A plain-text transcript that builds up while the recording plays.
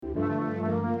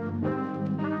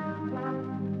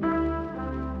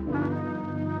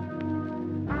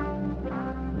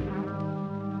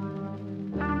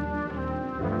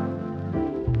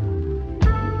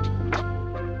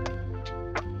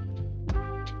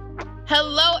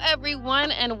Hello,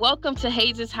 everyone, and welcome to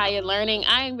Hayes' Higher Learning.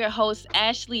 I am your host,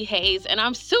 Ashley Hayes, and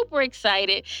I'm super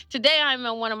excited. Today, I'm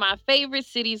in one of my favorite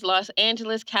cities, Los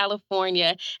Angeles,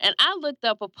 California, and I looked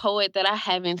up a poet that I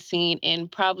haven't seen in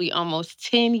probably almost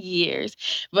 10 years.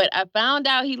 But I found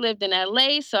out he lived in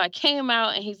LA, so I came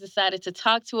out and he's decided to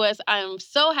talk to us. I am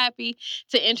so happy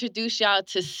to introduce y'all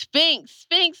to Spinks.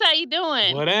 Spinks, how you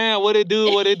doing? What am? What it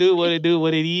do? What it do? What it do?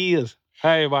 What it is?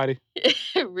 Hi, everybody.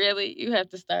 Really? You have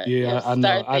to start. You Yeah, have to I know.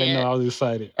 start I didn't know. there. I was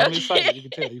excited. I'm Okay. excited. You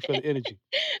can tell. You feel the energy.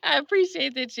 I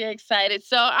appreciate that you're excited.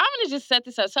 So I'm gonna just set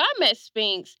this up. So I met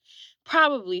Spinks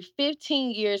probably 15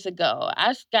 years ago.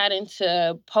 Got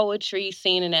into poetry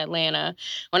scene in Atlanta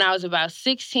when I was about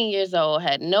 16 years old.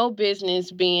 Had no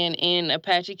business being in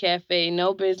Apache Cafe,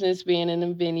 no business being in the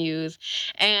venues.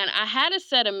 And I had a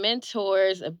set of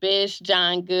mentors, Abish,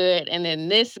 John Good, and then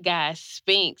this guy,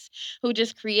 Spinks, who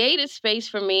just created space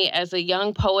for me as a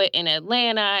young poet in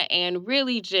Atlanta and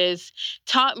really just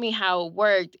taught me how it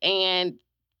worked. And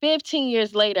 15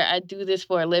 years later, I do this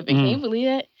for a living. Can you Mm, believe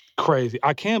that? crazy.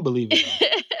 I can't believe it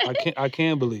though. I can't. I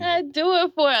can't believe I it. do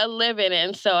it for a living.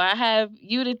 And so I have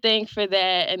you to thank for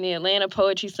that and the Atlanta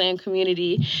Poetry Slam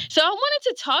community. So I wanted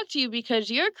to talk to you because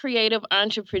you're a creative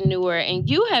entrepreneur and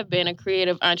you have been a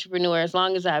creative entrepreneur as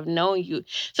long as I've known you.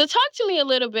 So talk to me a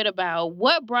little bit about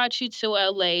what brought you to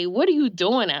LA. What are you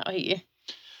doing out here?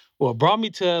 Well, it brought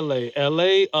me to LA.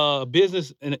 LA,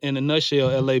 business in a nutshell.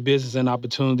 LA business and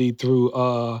opportunity through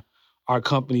our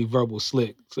company Verbal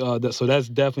Slick. So that's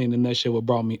definitely in a nutshell what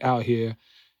brought me out here.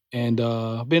 And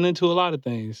been into a lot of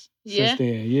things since Yeah.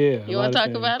 then. Yeah, a You want lot to of talk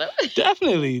things. about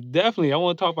it? Definitely. I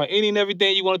want to talk about any and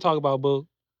everything you want to talk about, boo.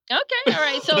 Okay, all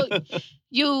right. So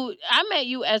I met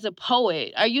you as a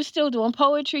poet. Are you still doing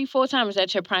poetry full time? Is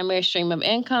that your primary stream of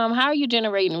income? How are you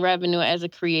generating revenue as a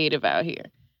creative out here?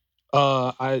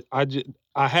 I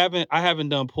haven't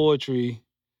done poetry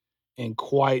in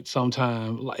quite some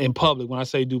time, like in public. When I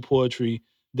say do poetry,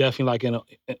 definitely like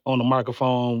on a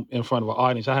microphone in front of an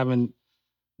audience. I haven't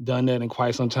done that in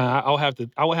quite some time.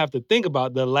 I would have to think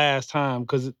about the last time,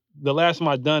 because the last time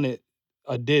I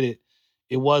did it,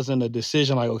 it wasn't a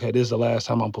decision like, okay, this is the last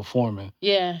time I'm performing.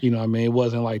 Yeah. You know what I mean? It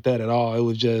wasn't like that at all. It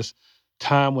was just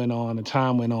time went on and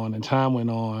time went on and time went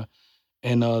on.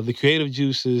 And the creative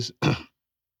juices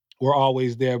were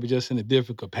always there, but just in a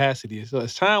different capacity. So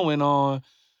as time went on,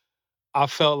 I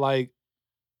felt like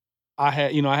I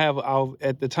had,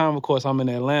 at the time, of course, I'm in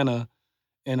Atlanta,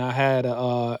 and I had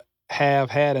have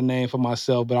had a name for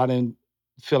myself, but I didn't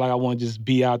feel like I want to just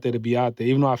be out there to be out there.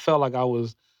 Even though I felt like I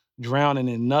was drowning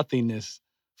in nothingness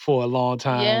for a long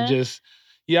time.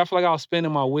 Yeah. I feel like I was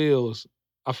spinning my wheels.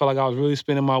 I felt like I was really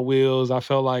spinning my wheels. I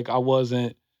felt like I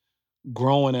wasn't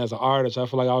growing as an artist. I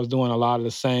feel like I was doing a lot of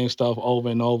the same stuff over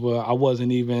and over. I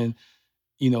wasn't even,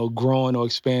 growing or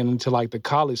expanding to like the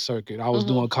college circuit. I was Hmm.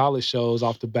 doing college shows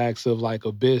off the backs of like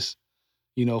Abyss,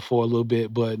 for a little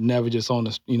bit, but never just on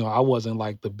the, I wasn't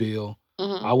like the bill.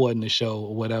 Hmm. I wasn't the show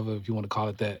or whatever, if you want to call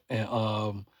it that.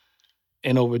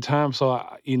 And over time, so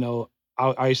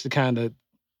I used to kind of,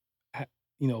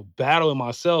 battle in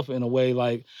myself in a way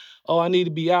like, oh, I need to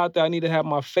be out there. I need to have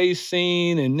my face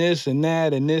seen and this and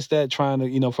that and this, that, trying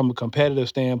to, from a competitive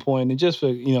standpoint and just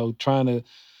for, trying to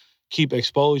keep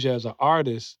exposure as an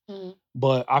artist. Hmm.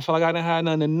 But I felt like I didn't have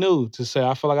nothing new to say.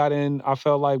 I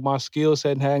felt like my skill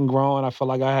set hadn't grown. I felt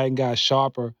like I hadn't got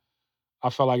sharper. I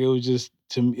felt like it was just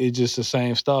the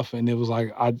same stuff. And it was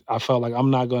like, I felt like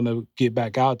I'm not gonna get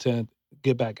back out there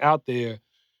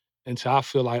until I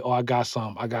feel like, oh, I got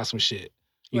some shit.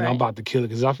 I'm Right. about to kill it.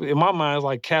 Cause in my mind, it's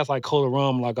like cats like Cola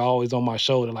Rum, like always on my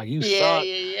shoulder, like you Yeah, suck.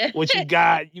 yeah, What you yeah.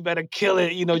 got? You better kill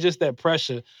it. Just that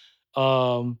pressure.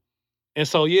 Um, and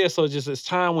so, yeah, so just as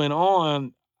time went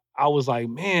on, I was like,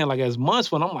 man, like as months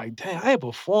went, I'm like, dang, I ain't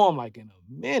performed like in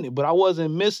a minute, but I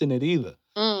wasn't missing it either.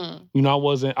 Mm.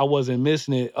 I wasn't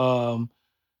missing it. Cause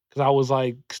I was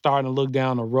like starting to look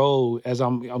down the road as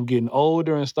I'm getting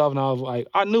older and stuff. And I was like,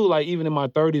 I knew like even in my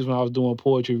 30s when I was doing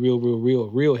poetry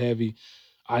real heavy,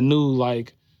 I knew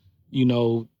like, you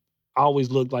know, I always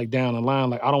looked like down the line,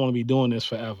 like I don't want to be doing this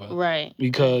forever. Right. Right.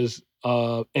 Because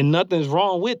and nothing's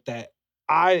wrong with that.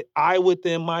 I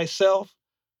within myself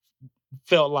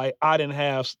felt like I didn't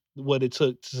have what it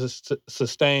took to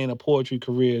sustain a poetry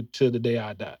career to the day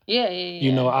I die. Yeah,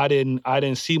 yeah, yeah. I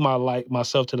didn't see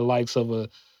myself to the likes of a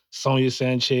Sonia Hmm.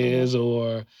 Sanchez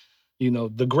or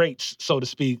the greats, so to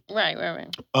speak. Right, right,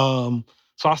 right.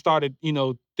 So I started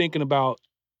thinking about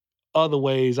other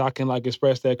ways I can like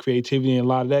express that creativity, and a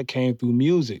lot of that came through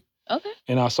music. Okay.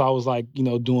 And I was like,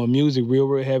 doing music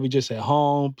real heavy, just at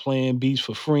home, playing beats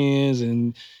for friends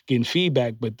and getting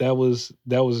feedback. But that was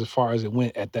as far as it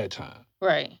went at that time.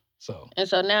 Right. So. And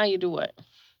so now you do what?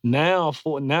 Now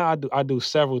I do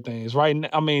several things. Right now,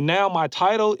 I mean, now my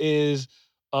title is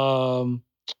um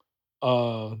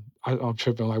I'm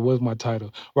tripping. Like, what's my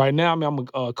title? Right now, I mean, I'm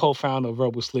a co-founder of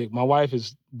Verbal Slick. My wife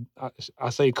is,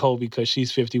 I say co because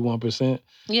she's 51%.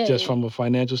 Yeah, Just yeah. from a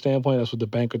financial standpoint, that's what the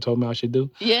banker told me I should do.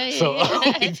 Yeah, So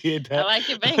yeah. we did that. I like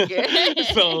your banker.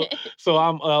 so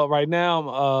I'm right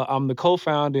now. I'm the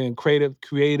co-founder and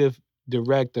creative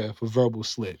director for Verbal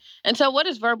Slick. And so, what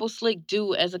does Verbal Slick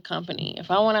do as a company? If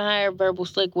I want to hire Verbal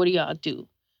Slick, what do y'all do?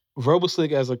 Verbal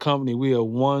Slick as a company, we are a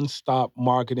one-stop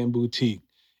marketing boutique.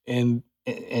 And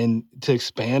to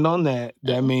expand on that,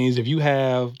 that means if you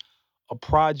have a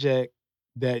project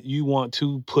that you want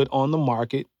to put on the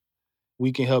market,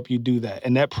 we can help you do that.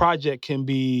 And that project can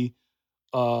be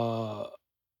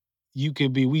we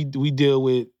deal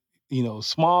with,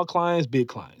 small clients, big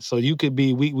clients. So you could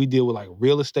be, we deal with like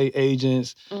real estate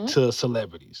agents to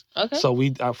celebrities. Okay. So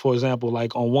we, for example,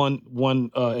 like on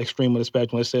one extreme of the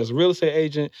spectrum, it says a real estate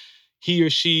agent, he or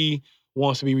she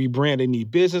wants to be rebranded. They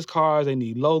need business cards, they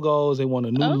need logos, they want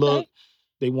a new look,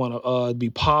 they want to be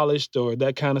polished or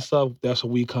that kind of stuff. That's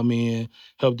where we come in,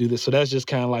 help do this. So that's just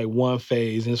kind of like one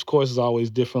phase. And of course, there's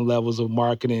always different levels of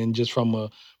marketing, just from a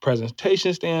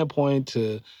presentation standpoint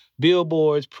to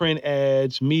billboards, print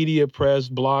ads, media press,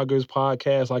 bloggers,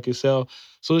 podcasts like yourself.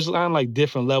 So it's kind of like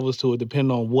different levels to it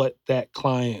depending on what that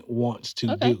client wants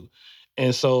to do.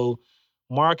 And so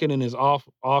marketing is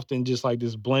often just like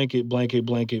this blanket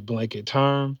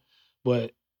term,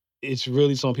 but it's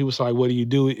really, some people say, like, what do you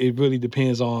do? It really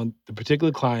depends on the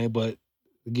particular client, but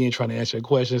again, trying to answer your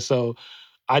question. So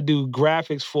I do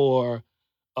graphics for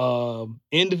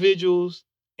individuals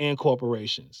and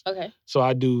corporations. Okay. So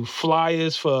I do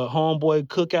flyers for Homeboy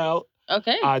Cookout.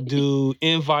 Okay. I do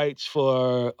invites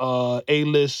for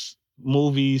A-list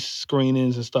movies,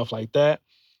 screenings, and stuff like that.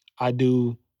 I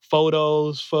do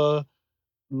photos for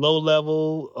low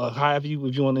level, if you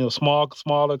want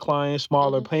smaller clients,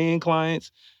 smaller paying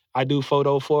clients. I do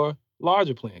photo for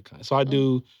larger paying clients. So I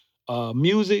do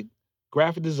music,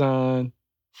 graphic design,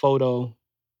 photo,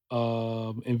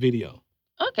 and video.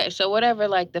 Okay, so whatever,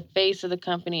 like the face of the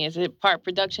company, is it part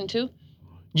production too?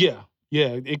 Yeah,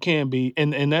 it can be,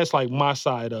 and that's like my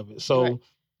side of it. So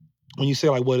when you say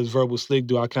like, what does Verbal Slick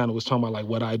do? I kind of was talking about like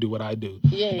what I do.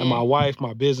 Yeah. And my wife,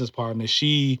 my business partner,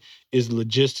 she is the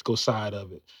logistical side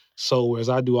of it. So whereas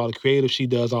I do all the creative, she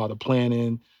does all the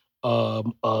planning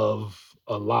of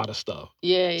a lot of stuff.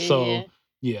 Yeah.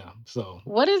 So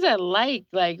what is that like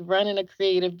running a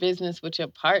creative business with your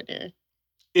partner?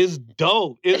 It's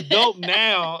dope. It's dope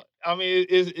now. I mean,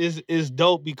 it's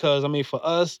dope because I mean, for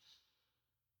us,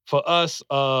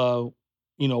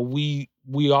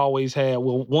 we always had,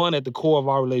 well, one, at the core of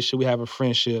our relationship, we have a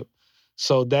friendship.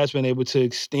 So that's been able to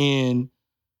extend,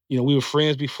 we were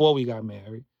friends before we got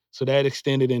married. So that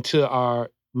extended into our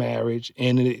marriage,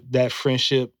 and that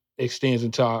friendship extends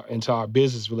into our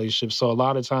business relationship. So a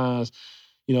lot of times,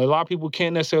 a lot of people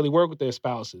can't necessarily work with their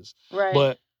spouses. Right.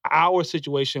 But our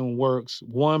situation works,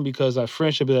 one, because our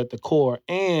friendship is at the core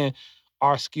and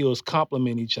our skills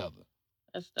complement each other.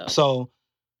 That's dope. So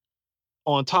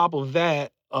on top of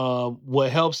that,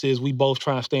 what helps is we both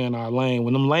try to stay in our lane.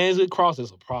 When them lanes get crossed, it's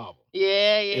a problem.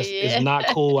 Yeah. It's not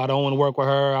cool. I don't want to work with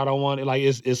her. I don't want it. Like,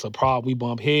 it's a problem. We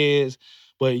bump heads.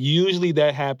 But usually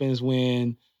that happens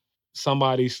when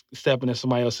somebody's stepping in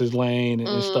somebody else's lane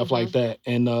and stuff like that.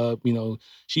 And,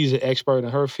 she's an expert in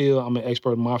her field. I'm an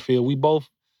expert in my field. We both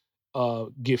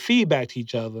get feedback to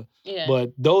each other. Yeah.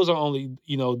 But those are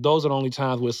the only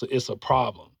times where it's a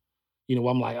problem.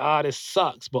 I'm like, this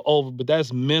sucks, but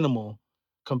that's minimal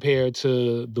compared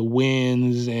to the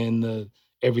wins and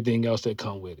everything else that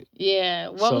come with it. Yeah.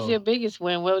 What was your biggest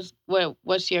win?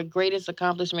 What's your greatest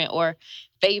accomplishment or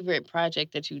favorite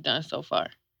project that you've done so far?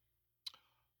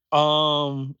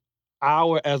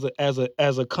 As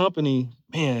a company,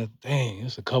 man, dang,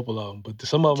 there's a couple of them, but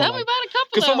some of them. Tell me about a couple.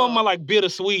 Because some of them are like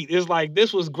bittersweet. It's like,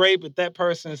 this was great, but that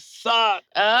person sucked.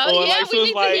 Oh, yeah, we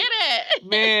need to hear that.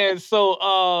 Man,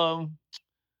 so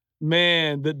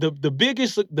man, the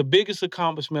biggest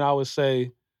accomplishment I would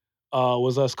say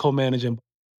was us co-managing.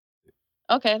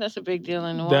 Okay, that's a big deal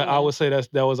in New Orleans. I would say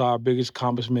that was our biggest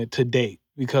accomplishment to date,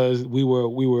 because we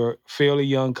were a fairly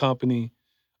young company,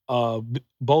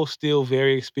 both still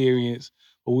very experienced,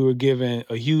 but we were given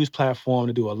a huge platform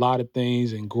to do a lot of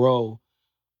things and grow.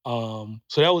 So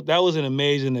that was an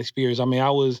amazing experience. I mean,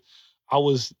 I was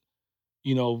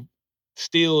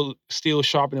still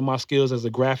sharpening my skills as a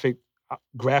graphic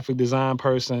design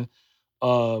person.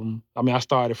 I mean, I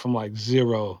started from like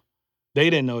zero. They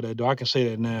didn't know that, though. I can say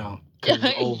that now because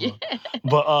it's over.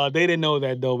 But they didn't know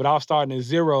that, though. But I was starting at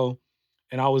zero,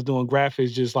 and I was doing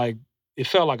graphics just like it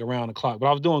felt like around the clock, but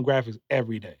I was doing graphics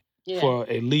every day for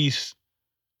at least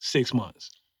 6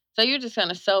 months. So you're just kind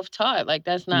of self-taught. Like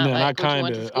that's not No, not like what you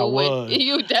went to kinda. I school with. was.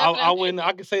 You I definitely. wouldn't.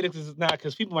 I can say this is not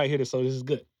because people might hear this, so this is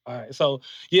good. All right. So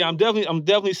yeah, I'm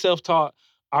definitely self-taught.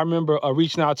 I remember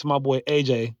reaching out to my boy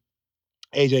AJ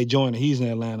Joyner. He's in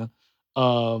Atlanta,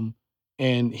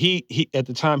 and he at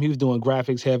the time he was doing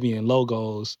graphics heavy and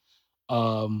logos,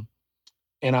 and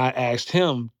I asked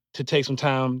him to take some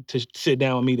time to sit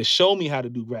down with me to show me how to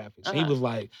do graphics. And he was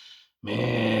like,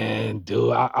 man,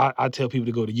 dude, I tell people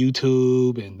to go to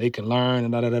YouTube and they can learn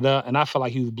and da da da da. And I felt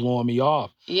like he was blowing me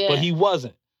off, but he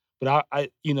wasn't. But I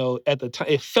at the time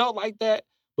it felt like that.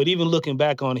 But even looking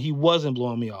back on it, he wasn't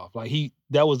blowing me off. Like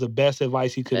that was the best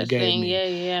advice he could have gave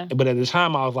me. Yeah. But at the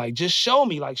time, I was like, just show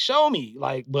me, like show me,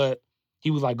 like. But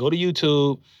he was like, go to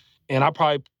YouTube, and I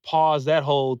probably paused that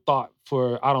whole thought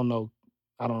for I don't know,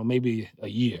 maybe a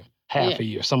year, half a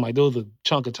year, something like that. It was a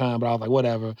chunk of time, but I was like,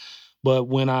 whatever. But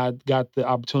when I got the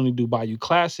opportunity to do Bayou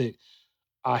Classic,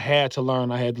 I had to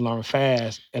learn. I had to learn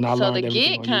fast, and I learned everything on YouTube.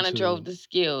 So the gig kind of drove the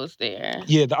skills there.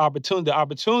 Yeah, the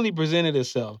opportunity presented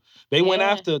itself. They went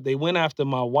after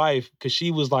my wife because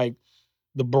she was like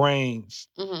the brains,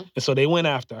 and so they went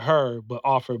after her, but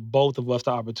offered both of us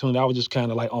the opportunity. I was just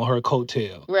kind of like on her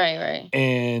coattail, right.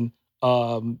 And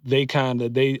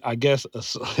I guess it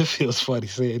feels funny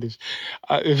saying this.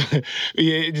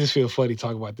 It just feels funny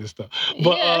talking about this stuff.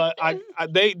 But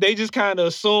they just kind of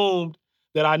assumed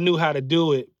that I knew how to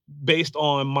do it based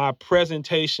on my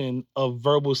presentation of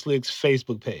Verbal Slick's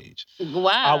Facebook page.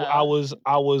 Wow. I was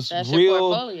That's real. Your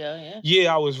portfolio,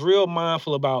 yeah, I was real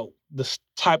mindful about the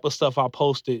type of stuff I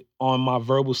posted on my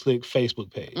Verbal Slick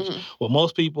Facebook page. Well,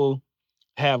 most people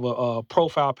have a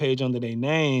profile page under their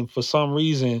name. For some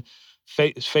reason,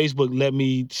 Facebook let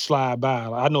me slide by.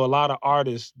 Like, I know a lot of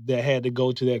artists that had to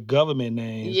go to their government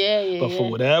names. But for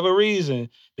whatever reason,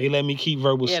 they let me keep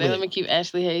Verbal Slick. Yeah, they let me keep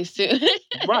Ashley Hayes too.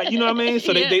 Right, you know what I mean?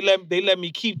 So they let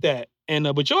me keep that.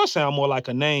 And but yours sound more like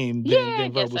a name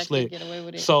than Verbal Slick. Get away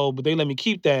with it. So, but they let me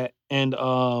keep that, and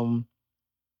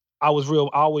I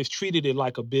always treated it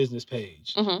like a business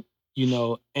page,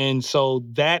 and so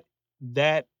that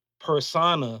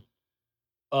persona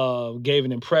gave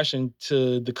an impression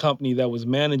to the company that was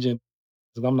managing.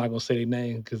 I'm not gonna say their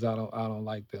name because I don't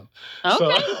like them. Okay,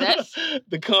 so, that's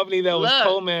the company that was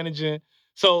co-managing.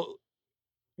 So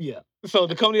yeah, so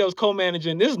the company that was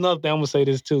co-managing. This is another thing I'm gonna say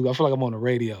this too. I feel like I'm on the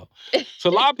radio. So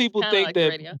a lot of people think like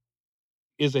that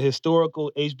is a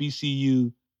historical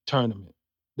HBCU tournament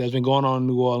that's been going on in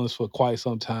New Orleans for quite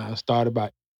some time. Started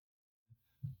by,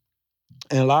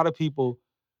 and a lot of people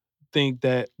think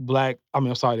that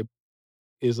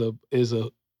is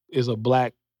a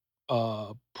black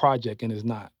project, and it's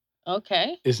not.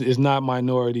 Okay. It's not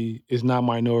minority. It's not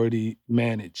minority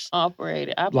managed.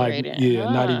 Operated.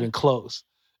 Not even close.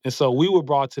 And so we were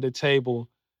brought to the table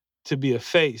to be a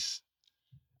face.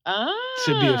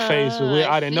 To be a face.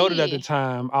 I didn't know that at the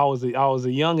time. I was a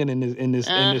youngin in this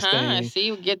thing. See,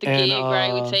 you get the gig,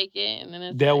 right? We take it, and then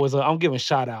it's I'm giving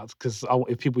shout outs because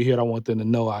if people hear it, I want them to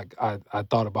know I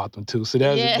thought about them too. So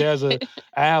I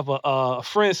have a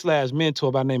friend /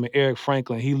 mentor by the name of Eric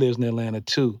Franklin. He lives in Atlanta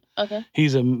too. Okay.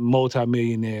 He's a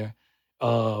multimillionaire.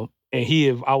 And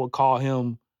I would call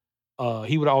him,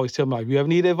 he would always tell me, like, you ever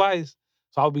need advice?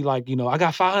 So I would be like, I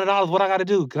got $500. What I got to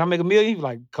do? Can I make $1 million? He'd be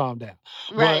like, calm down.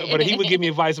 Right. But he would give me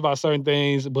advice about certain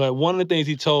things. But one of the things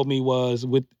he told me was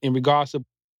in regards to,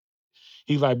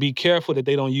 he's like, be careful that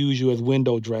they don't use you as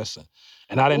window dressing.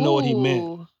 And I didn't know what he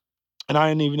meant. And I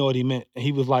didn't even know what he meant. And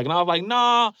he was like, and I was like,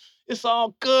 nah, it's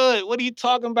all good. What are you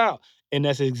talking about? And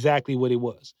that's exactly what it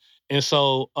was. And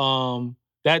so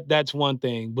that's one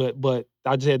thing. But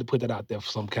I just had to put that out there for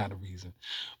some kind of reason.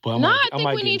 But I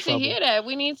think we need to hear that.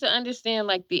 We need to understand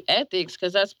like the ethics,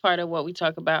 because that's part of what we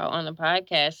talk about on the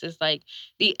podcast is like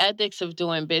the ethics of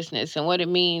doing business and what it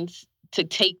means to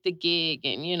take the gig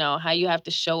and, how you have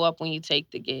to show up when you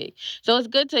take the gig. So it's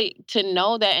good to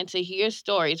know that and to hear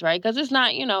stories, right? Because it's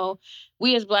not,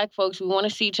 we as Black folks, we want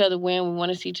to see each other win. We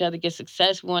want to see each other get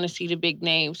success. We want to see the big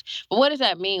names. But what does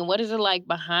that mean? What is it like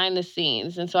behind the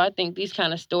scenes? And so I think these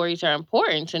kind of stories are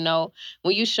important to know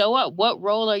when you show up. What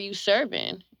role are you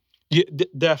serving? Yeah,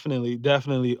 definitely.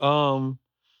 I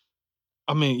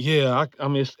mean,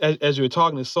 as you were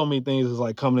talking, there's so many things that's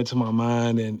like coming into my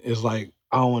mind, and it's like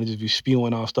I don't want to just be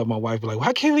spewing off stuff. My wife be like,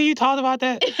 "Why can't you talk about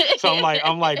that?" So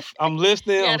I'm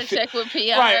listening. You gotta check with PR.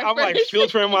 Right, I'm like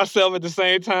filtering myself at the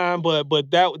same time, but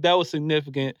that was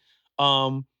significant.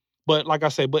 But like I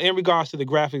say, but in regards to the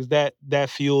graphics, that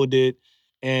fueled it,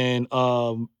 and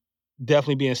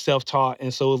definitely being self-taught.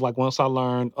 And so it was like once I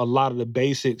learned a lot of the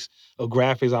basics of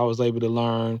graphics, I was able to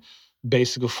learn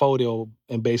basics of photo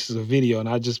and basics of video. And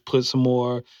I just put some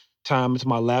more time into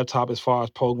my laptop as far as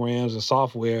programs and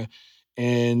software.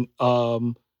 And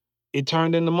it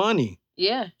turned into money.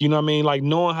 Yeah. You know what I mean? Like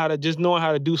knowing how to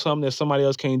do something that somebody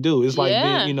else can't do. It's like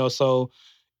being, Yeah. so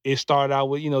it started out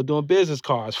with, doing business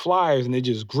cards, flyers, and it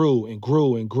just grew and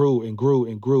grew and grew and grew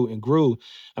and grew and grew.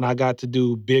 And I got to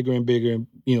do bigger and bigger and,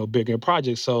 bigger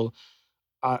projects. So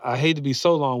I hate to be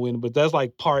so long-winded, but that's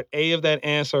like part A of that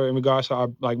answer in regards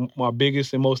to my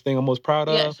biggest and most thing I'm most proud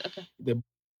of. Yes, okay.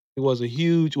 It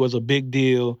was a big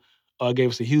deal. Gave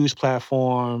us a huge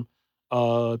platform.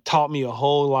 Taught me a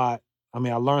whole lot. I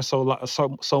mean, I learned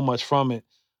so much from it.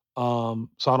 So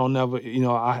I don't never,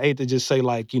 I hate to just say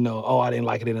like, oh, I didn't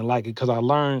like it, because I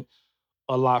learned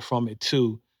a lot from it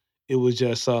too. It was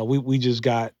just we just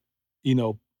got,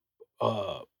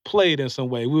 played in some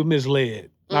way. We were misled,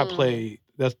 not played.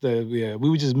 We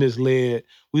were just misled.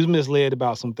 We was misled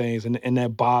about some things, and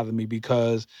that bothered me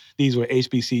because these were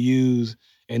HBCUs,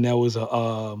 and that was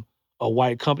a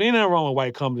white company. Ain't nothing wrong with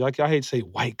white company. Like I hate to say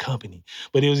white company,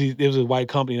 but it was a white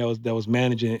company that was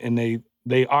managing, and they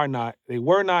were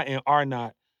not and are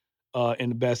not in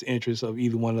the best interest of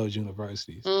either one of those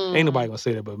universities. Ain't nobody gonna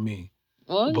say that but me.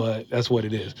 Well, but that's what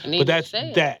it is. But that's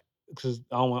that. Because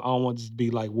I don't want to just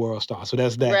be like world star. So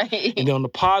that's that. Right. And then on the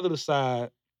positive side,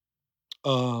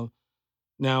 now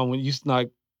when you like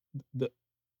the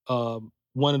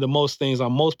one of the most things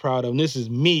I'm most proud of, and this is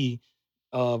me,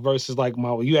 versus like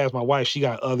you ask my wife, she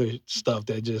got other stuff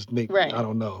that just make right. I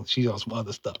don't know. She's on some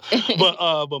other stuff.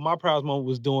 but my proudest moment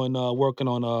was doing working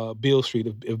on Beale Street,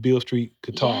 if Beale Street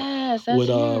could talk. Yes, that's with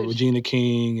huge. Regina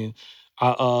King,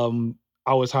 and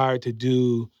I was hired to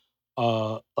do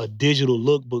a digital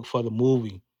lookbook for the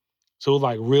movie. So it was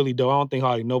like really dope. I don't think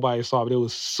hardly nobody saw it, but it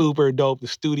was super dope. The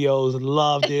studios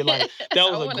loved it. Like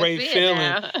that was a great feeling.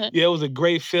 Yeah, it was a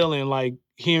great feeling, like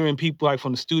hearing people like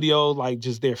from the studios, like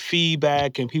just their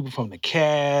feedback and people from the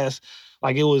cast.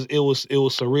 Like it was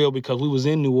surreal because we was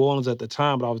in New Orleans at the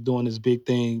time, but I was doing this big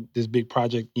thing, this big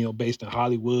project, based in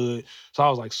Hollywood. So I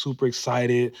was like super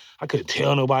excited. I couldn't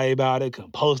tell nobody about it,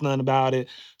 couldn't post nothing about it.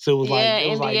 So it was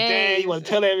like, dang, you want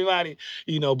to tell everybody,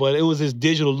 but it was this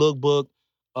digital lookbook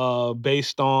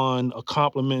based on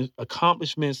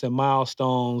accomplishments and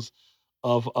milestones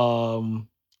of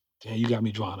damn, you got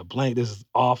me drawing a blank. This is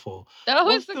awful. Oh,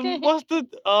 it's okay.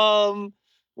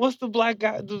 What's the black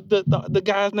guy, the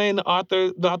guy's name, the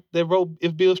author that wrote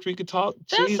If Beale Street Could Talk?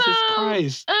 That's, Jesus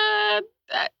Christ. Now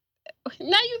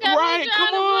you got right, me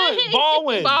come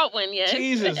on. Baldwin, yes.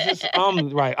 Jesus,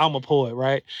 I'm a poet,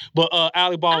 right? But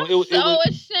Alec Baldwin, I'm so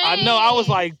ashamed. I know, I was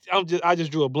like, I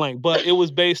just drew a blank, but it was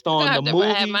based on the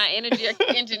movie. Have my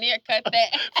engineer cut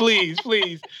that. Please.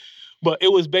 But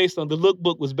it was based on, the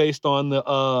lookbook was based on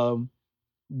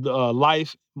the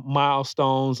life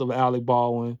milestones of Alec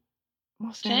Baldwin.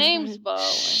 James Baldwin.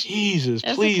 Jesus,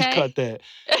 that's please okay. Cut that.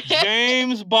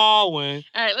 James Baldwin.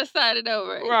 All right, let's start it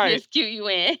over. Right. Just cue you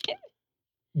in.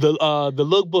 The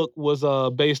lookbook was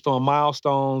based on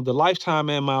milestones, the lifetime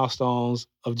and milestones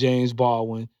of James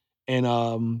Baldwin,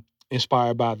 and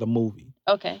inspired by the movie.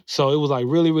 Okay. So it was like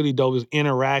really, really dope. It was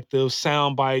interactive,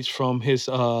 sound bites from his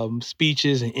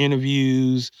speeches and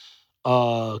interviews,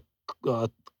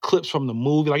 clips from the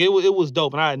movie. Like it was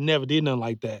dope, and I had never did nothing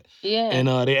like that. Yeah. And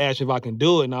they asked me if I can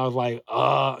do it, and I was like,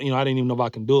 I didn't even know if I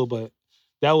can do it, but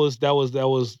that was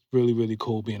really, really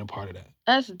cool being a part of that.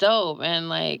 That's dope, and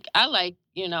like I like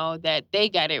that they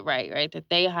got it right, that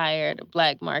they hired a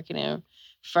Black marketing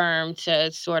firm to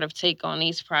sort of take on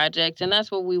these projects, and that's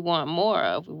what we want more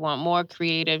of. We want more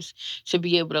creatives to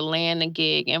be able to land a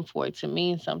gig and for it to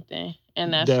mean something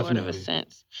in that sort of a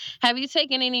sense. Have you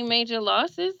taken any major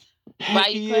losses?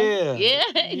 Yeah.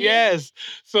 Yes.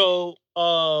 So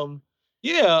man,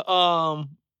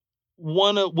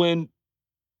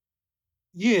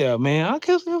 I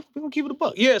guess we're gonna keep it a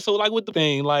buck. Yeah, so like with the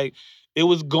thing, like it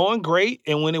was going great,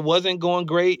 and when it wasn't going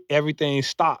great, everything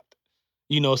stopped.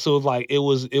 So like it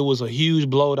was a huge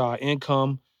blow to our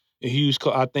income, a huge.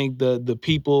 I think the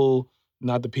people,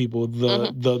 not the people,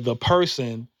 the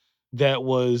person that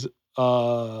was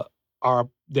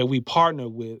that we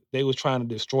partnered with, they was trying to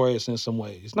destroy us in some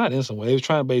ways. Not in some way, they was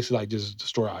trying to basically like just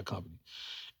destroy our company,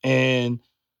 and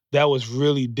that was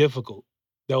really difficult.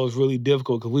 Because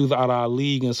we was out of our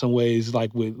league in some ways,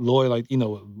 like with lawyer, like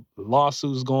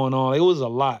lawsuits going on. It was a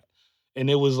lot, and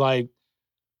it was like.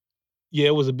 Yeah,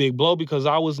 it was a big blow because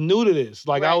I was new to this.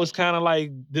 Like right. I was kind of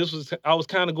like I was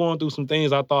kind of going through some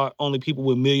things I thought only people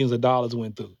with millions of dollars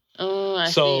went through. I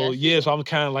see. So I'm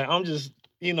kind of like I'm just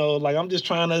like I'm just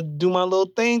trying to do my little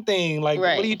thing. Like, what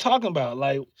are you Right. talking about?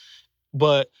 Like,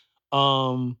 but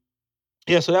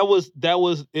yeah, so that was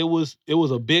it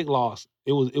was a big loss.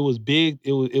 It was big.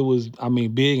 It was I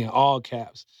mean big in all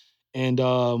caps. And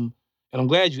I'm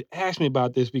glad you asked me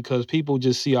about this because people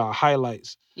just see our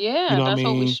highlights. You Yeah, know what I that's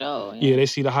what we mean? show. Yeah, Yeah. they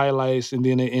see the highlights and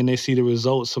then they see the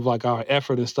results of like our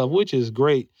effort and stuff, which is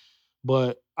great.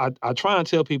 But I try and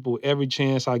tell people every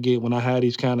chance I get when I had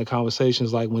these kind of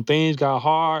conversations, like when things got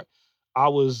hard, I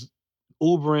was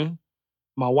Ubering.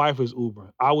 My wife was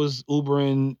Ubering. I was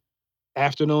Ubering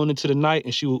afternoon into the night,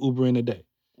 and she would Uber in the day. It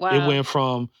Wow. went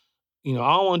from, I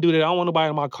don't want to do that. I don't want nobody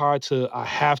in my car to I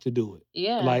have to do it.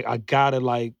 Yeah. Like I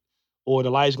gotta or the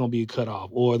light's gonna be cut off,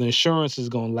 or the insurance is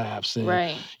gonna lapse, and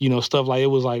Right. stuff like it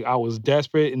was like I was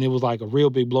desperate, and it was like a real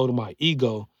big blow to my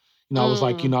ego. I was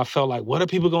like, I felt like, what are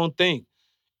people gonna think?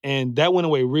 And that went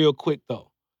away real quick though.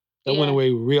 That went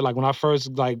away real. Like when I first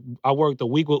I worked a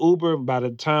week with Uber. By the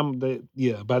time I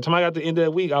got to the end of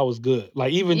that week, I was good.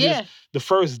 Like even just the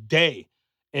first day,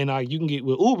 and you can get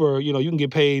with Uber, you can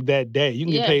get paid that day. You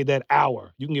can get paid that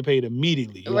hour. You can get paid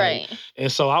immediately. Right.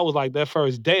 And so I was like that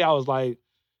first day, I was like,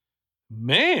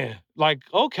 man, like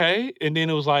okay. And then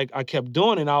it was like I kept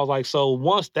doing it. And I was like, so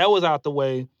once that was out the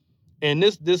way, and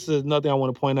this is another thing I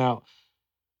want to point out.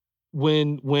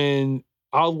 When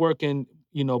I was working,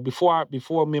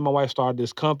 before me and my wife started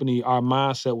this company, our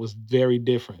mindset was very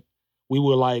different. We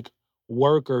were like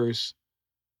workers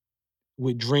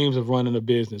with dreams of running a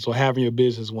business or having your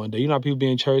business one day. You know how people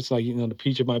be in church, like, the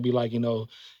preacher might be like, y'all,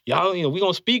 we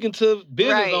gonna speak into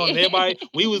business on everybody.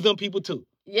 We was them people too.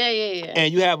 Yeah.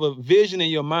 And you have a vision in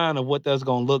your mind of what that's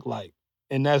gonna look like.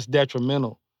 And that's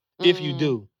detrimental if you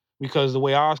do. Because the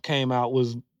way ours came out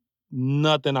was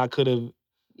nothing I could have.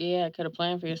 Yeah, could have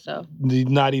planned for yourself.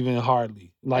 Not even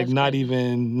hardly. Like That's not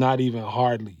crazy. even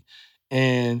hardly.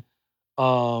 And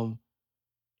so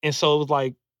it was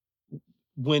like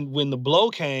when the blow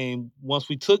came, once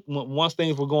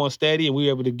things were going steady and we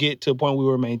were able to get to a point we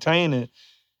were maintaining,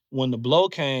 when the blow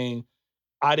came,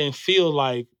 I didn't feel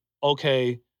like,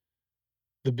 okay,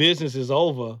 the business is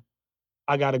over.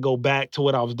 I got to go back to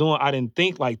what I was doing. I didn't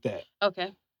think like that.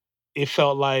 Okay. It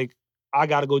felt like I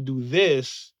got to go do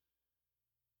this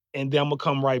and then I'm going to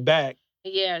come right back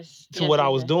to what I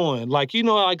was doing. Like,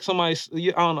 like somebody,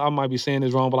 I don't know, I might be saying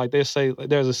this wrong, but like there's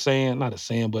a saying, not a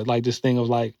saying, but like this thing of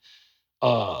like,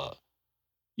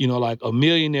 like a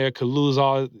millionaire could lose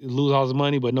all his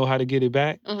money, but know how to get it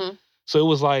back. Mm-hmm. So it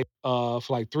was like, for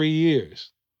like 3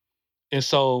 years. And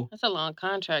so. That's a long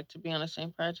contract to be on the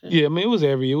same project. Yeah, I mean, it was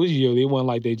yearly. It wasn't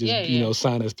like they just,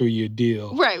 signed us 3-year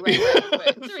deal. Right. 3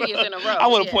 years in a row. I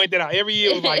want to point that out. Every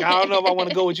year was like, I don't know if I want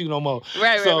to go with you no more.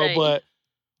 Right.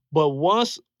 But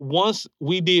once when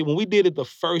we did it the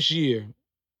first year,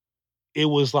 it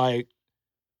was like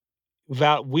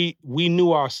we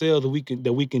knew ourselves that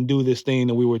we can do this thing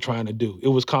that we were trying to do. It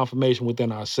was confirmation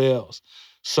within ourselves.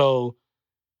 So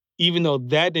even though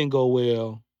that didn't go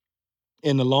well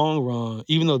in the long run,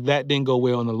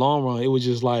 it was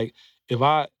just like if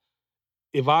I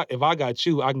got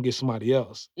you, I can get somebody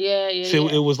else. Yeah. So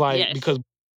it was like because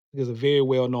it's a very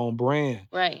well-known brand.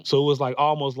 Right. So it was like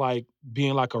almost like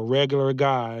being like a regular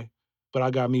guy, but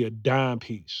I got me a dime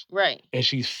piece. Right. And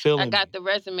she's feeling I got the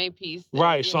resume piece.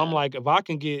 Right. So I'm like, if I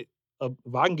can get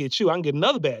you, I can get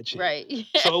another bad chick. Right.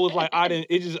 So it was like I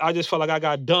just felt like I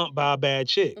got dumped by a bad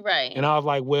chick. Right. And I was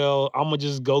like, well, I'm gonna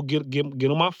just go get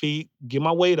on my feet, get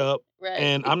my weight up. Right.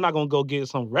 And I'm not gonna go get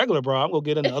some regular bro. I'm gonna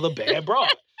get another bad bro.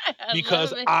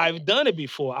 Because I've done it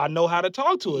before. I know how to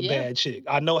talk to a bad chick.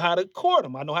 I know how to court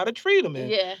them. I know how to treat them.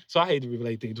 So I hate to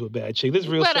relate things to a bad chick. This is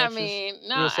real sexist. But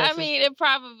I mean, it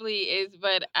probably is.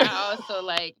 But I also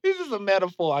like. This is a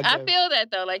metaphor, I guess. I feel that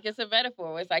though. Like it's a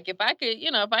metaphor. It's like if I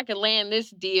could land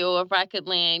this deal, if I could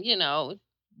land,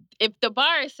 if the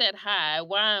bar is set high,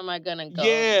 why am I gonna go?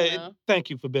 Yeah,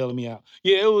 thank you for bailing me out.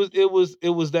 Yeah, it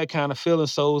was that kind of feeling.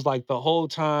 So it was like the whole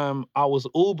time I was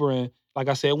Ubering, like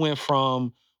I said, it went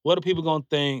from what are people gonna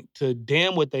think to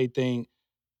damn what they think.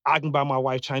 I can buy my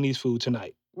wife Chinese food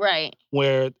tonight. Right.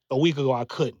 Where a week ago I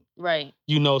couldn't. Right.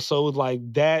 So it was like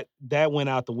that went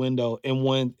out the window.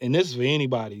 And this is for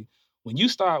anybody. When you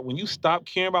stop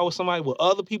caring about what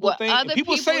other people think, and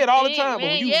people say it all the time, but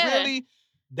when you really,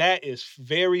 that is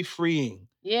very freeing.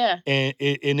 Yeah. And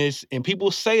people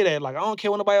say that, like, I don't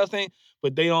care what nobody else think,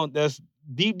 but they don't, that's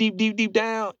deep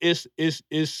down, it's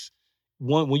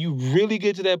when you really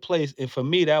get to that place. And for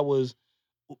me, that was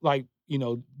like,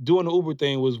 doing the Uber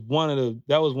thing was one of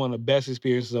the best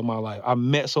experiences of my life. I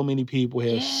met so many people,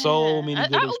 had so many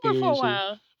good experiences. Uber for a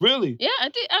while. Really? Yeah, I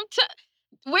did.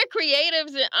 we're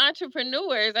creatives and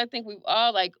entrepreneurs. I think we've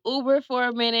all like Uber for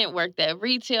a minute, worked that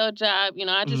retail job.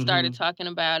 I just started Mhm. talking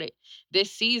about it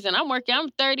this season. I'm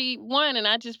 31 and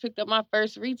I just picked up my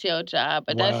first retail job,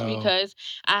 but that's Wow. because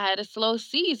I had a slow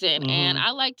season and Mhm.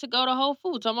 I like to go to Whole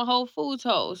Foods. I'm a Whole Foods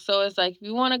host. So it's like, if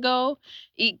you want to go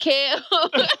eat kale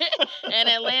and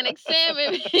Atlantic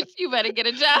salmon, bitch, you better get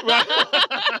a job. Right.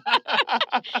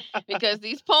 Because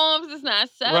these poems is not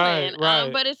Right, selling. right.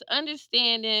 But it's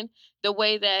understanding the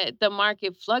way that the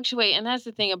market fluctuate. And that's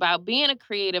the thing about being a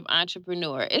creative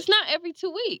entrepreneur. It's not every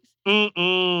 2 weeks. It's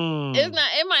Mm-mm. not,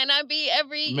 it might not be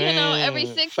every Man,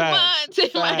 6 months. facts,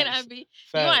 It might facts, not be.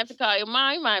 You might have to facts. call your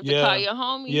mom, you might have to call Yeah, your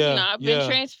homies. yeah, I've been yeah,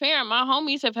 transparent. My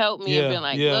homies have helped me and yeah, been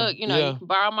like, yeah, look, you yeah, can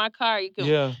borrow my car, you can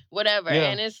yeah, whatever.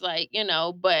 yeah, And it's like,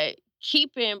 but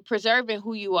preserving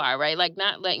who you are, right? Like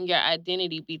not letting your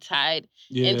identity be tied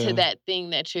into yeah, that thing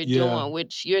that you're yeah. doing,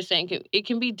 which you're saying it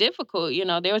can be difficult.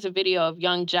 There was a video of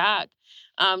Young Jock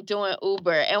doing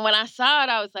Uber. And when I saw it,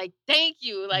 I was like, thank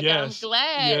you. Like, I'm Yes.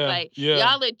 glad. Yeah, Like, yeah,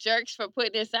 y'all are jerks for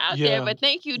putting this out there. yeah, But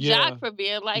thank you, Jock, yeah, for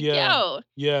being like, yeah, yo,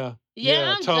 yeah, yeah,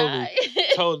 yeah, I'm totally.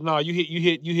 Jock. Totally. No, you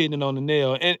hitting it on the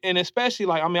nail. And especially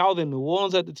like, I mean, I was in New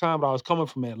Orleans at the time, but I was coming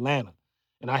from Atlanta.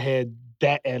 And I had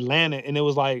that Atlanta. And it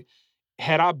was like,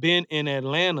 had I been in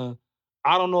Atlanta,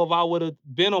 I don't know if I would have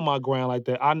been on my ground like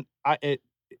that.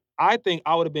 I think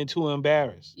I would have been too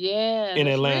embarrassed Yeah, in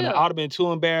that's Atlanta. I real. would have been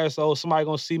too embarrassed. Oh, somebody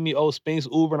gonna see me. Oh, Spinks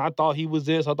Uber, and I thought he was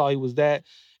this. I thought he was that,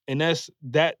 and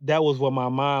that was what my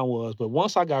mind was. But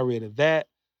once I got rid of that,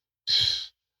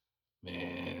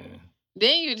 man,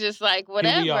 Then you just like, here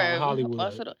we are in whatever. Hollywood.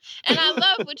 And I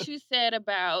love what you said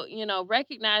about,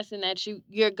 recognizing that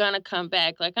you're gonna come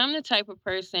back. Like I'm the type of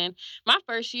person, my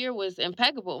first year was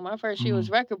impeccable. My first year was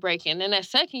Mm. record breaking. Then that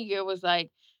second year was like,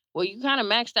 well, you kind of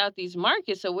maxed out these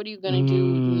markets. So what are you gonna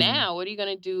do Mm. now? What are you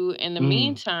gonna do in the Mm.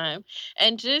 meantime?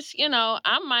 And just,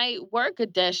 I might work a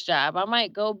desk job. I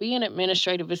might go be an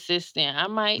administrative assistant. I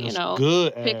might, That's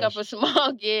good, pick up a Ash.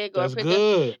 small gig or That's pick up.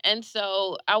 good. And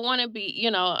so I want to be,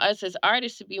 us as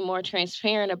artists to be more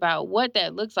transparent about what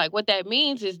that looks like. What that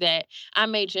means is that I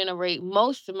may generate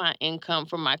most of my income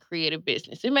from my creative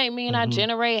business. It may mean I Mhm.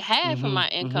 generate half of Mhm. my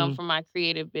income Mhm. from my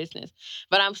creative business,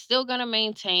 but I'm still going to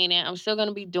maintain it. I'm still going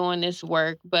to be doing this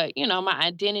work, but my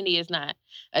identity is not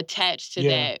attached to Yeah.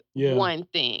 that Yeah. one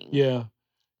thing. Yeah.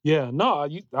 Yeah, no,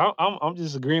 I'm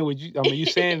just agreeing with you. I mean, you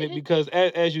saying it because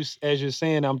as you're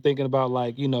saying, I'm thinking about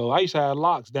like I used to have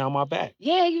locks down my back,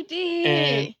 Yeah, you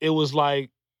and did. it was like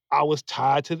I was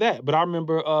tied to that. But I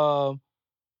remember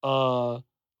uh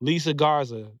Lisa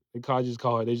Garza, they just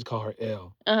call her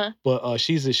L. Uh-huh. But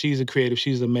she's a creative,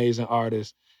 she's an amazing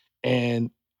artist,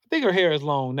 and I think her hair is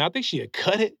long now. I think she had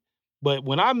cut it, but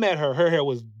when I met her, her hair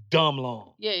was dumb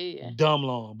long, Yeah, yeah, yeah. dumb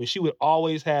long. But she would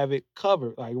always have it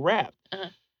covered, like wrapped. Uh-huh.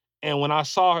 And when I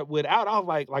saw her without, I was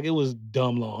like it was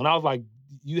dumb long. And I was like,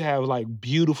 you have like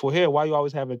beautiful hair. Why you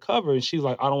always have it covered? And she was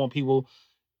like, I don't want people.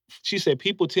 She said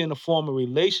people tend to form a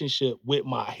relationship with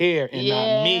my hair and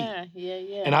not me. Yeah,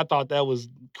 yeah, And yeah. I thought that was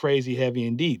crazy, heavy,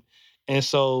 and deep. And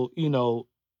so,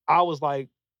 I was like,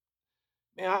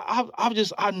 man,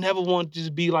 I never want to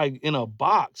just be like in a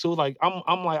box. So like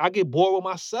I'm like I get bored with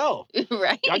myself. I get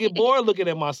Right. bored looking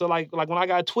at myself. Like when I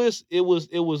got Twist, it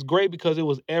was great because it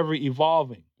was ever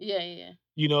evolving. Yeah, yeah.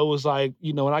 It was like,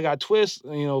 when I got Twist,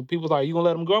 people was like, you gonna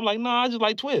let them grow? I'm like, nah, I just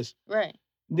like Twist. Right.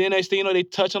 Then next thing you know, they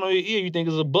touching on your ear. You think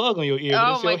it's a bug on your ear,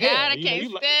 but Oh it's my your God, hair. I can't You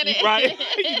like, stand right?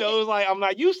 It it. was like I'm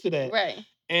not used to that. Right.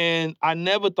 And I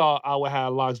never thought I would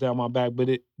have locks down my back,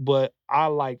 but I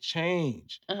like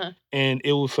change. Uh-huh. And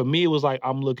it was for me, it was like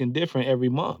I'm looking different every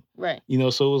month. Right.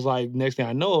 So it was like next thing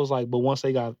I know, it was like, but once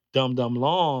they got dumb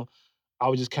long, I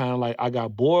was just kind of like I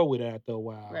got bored with it after a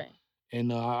while. Right.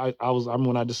 And I mean,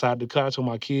 when I decided to cut, I told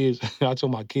my kids, I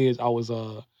told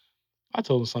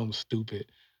them something stupid.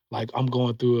 Like I'm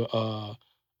doing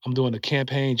a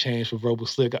campaign change for Robo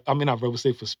Slick. I mean, not Robo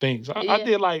Slick, for Spanx. I Yeah.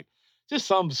 did like just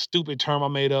some stupid term I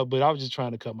made up, but I was just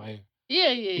trying to cut my hair.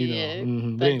 Yeah, yeah, yeah. But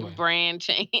Like a anyway. brand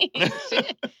change.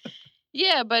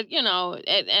 Yeah, but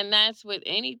and that's with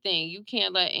anything. You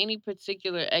can't let any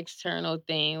particular external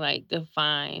thing like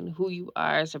define who you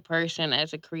are as a person,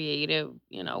 as a creative,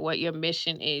 what your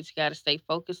mission is. You got to stay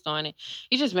focused on it.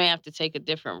 You just may have to take a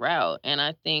different route. And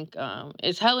I think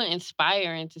it's hella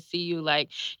inspiring to see you like,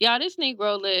 y'all, this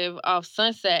Negro live off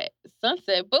Sunset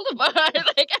Boulevard.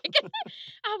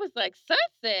 I was like,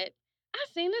 Sunset? I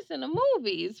seen this in the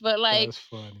movies, but like That's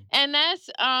funny. and that's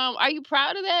are you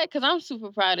proud of that? Because I'm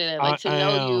super proud of that. Like to I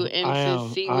know you am. and I to am.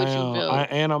 see I what you am.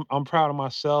 built. I'm proud of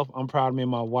myself. I'm proud of me and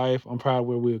my wife. I'm proud of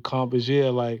where we accomplished. Yeah,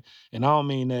 like, and I don't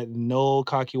mean that in no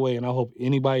cocky way. And I hope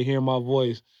anybody hearing my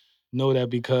voice, Know that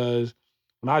because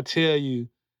when I tell you,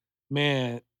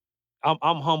 man,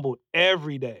 I'm humbled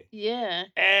every day. Yeah.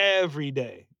 Every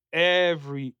day.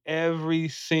 Every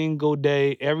single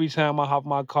day. Every time I hop in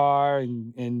my car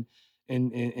and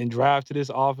drive to this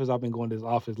office. I've been going to this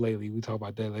office lately. We talk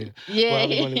about that later. But Yeah. I've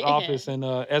been going to this office and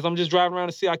as I'm just driving around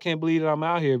the city, I can't believe that I'm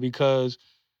out here because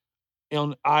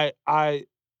I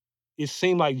it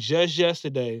seemed like just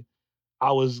yesterday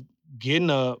I was getting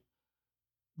up,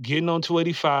 getting on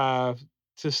 285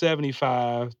 to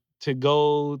 75 to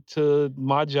go to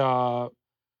my job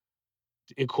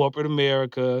in corporate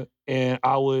America, and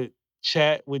I would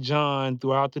chat with John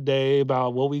throughout the day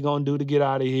about what we gonna do to get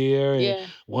out of here, and Yeah.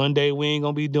 one day we ain't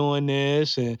gonna be doing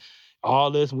this and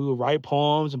all this. And we would write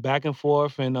poems and back and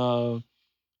forth, and I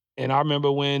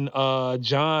remember when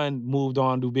John moved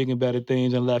on to big and better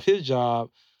things and left his job.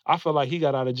 I felt like he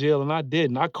got out of jail, and I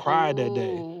didn't. I cried that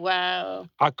day. Ooh, wow.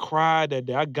 I cried that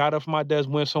day. I got up from my desk,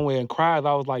 went somewhere and cried.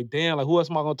 I was like, damn, like who else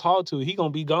am I gonna talk to? He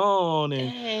gonna be gone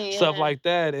and Dang, stuff yeah. like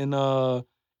that. And I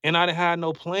didn't have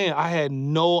no plan. I had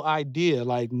no idea,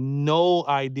 like no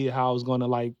idea how I was gonna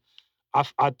like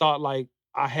I thought like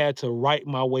I had to write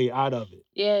my way out of it.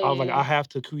 Yeah, I was like, I yeah. have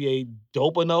to create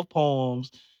dope enough poems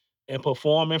and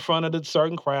perform in front of the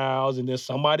certain crowds, and then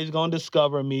somebody's gonna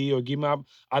discover me or give me.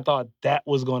 I thought that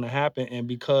was gonna happen, and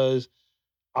because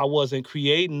I wasn't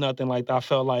creating nothing like that, I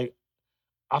felt like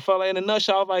in a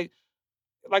nutshell, I was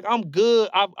like I'm good.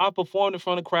 I performed in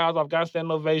front of crowds. I've got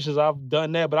standing ovations. I've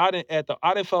done that, but I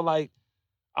didn't feel like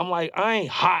I'm like I ain't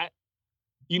hot.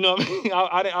 You know what I mean?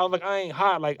 I was like I ain't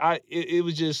hot. Like it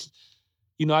was just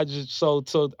I just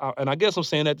and I guess I'm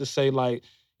saying that to say like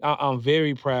I'm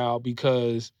very proud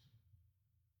because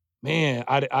man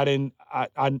I didn't I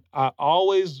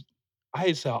always I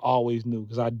hate to say I always knew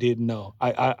because I didn't know.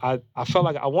 I felt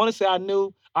like I want to say I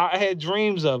knew. I had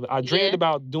dreams of it. I dreamed Yeah.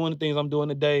 about doing the things I'm doing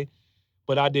today,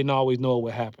 but I didn't always know it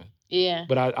would happen. Yeah.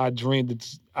 But I dreamed it.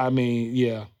 I mean,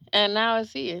 yeah, And now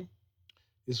it's here.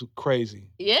 it's crazy.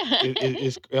 Yeah.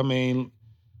 It's. I mean,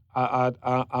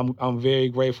 I'm very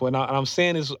grateful, and I'm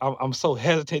saying this. I'm so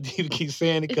hesitant to even keep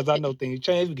saying it because I know things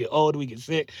change. We get older, we get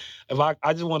sick. If I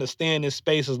just want to stay in this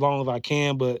space as long as I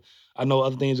can, but I know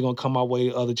other things are gonna come my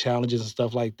way, other challenges and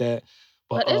stuff like that.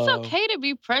 But But it's okay to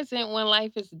be present when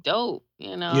life is dope. I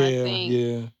yeah, think,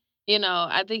 yeah,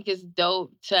 I think it's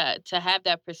dope to have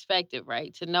that perspective,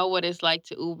 right? To know what it's like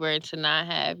to Uber and to not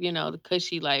have, the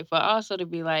cushy life, but also to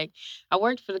be like, I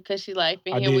worked for the cushy life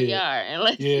and I here we did. are. And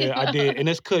let's, Yeah, I did, and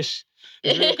it's cush.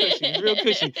 It's real cushy. It's real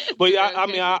cushy. it's But yeah, real I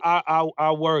mean, cushy.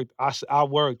 I worked. I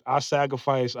worked. I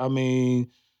sacrificed. I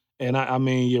mean, and I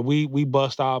mean, yeah, we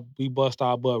bust our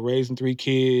butt raising 3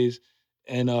 kids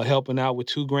and helping out with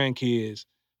 2 grandkids.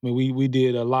 I mean, we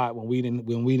did a lot when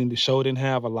the show didn't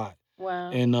have a lot, Wow.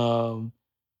 and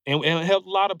and helped a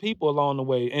lot of people along the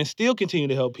way, and still continue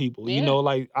to help people. Yeah.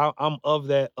 Like I'm of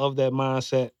that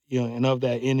mindset, and of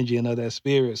that energy and of that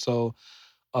spirit. So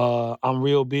I'm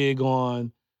real big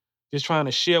on just trying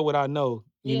to share what I know,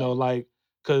 Yeah. like,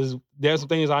 because there's some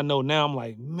things I know now. I'm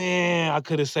like, man, I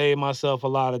could have saved myself a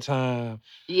lot of time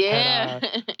had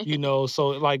Yeah. so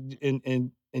like,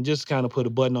 and just kind of put a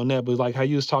button on that. But like how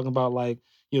you was talking about, like,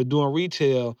 doing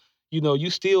retail, you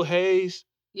still haze,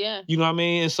 Yeah. you know what I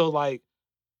mean? And so like,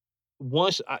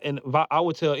 and if I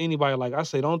would tell anybody, like I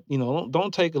say,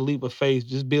 don't take a leap of faith,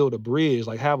 just build a bridge,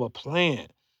 like have a plan,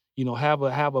 have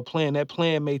a plan. That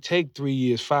plan may take 3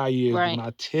 years, 5 years, but when Right.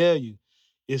 I tell you,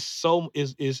 it's so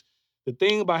is the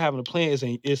thing about having a plan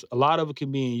is a lot of it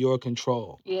can be in your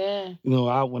control. Yeah.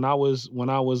 I was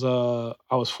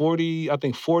 40, I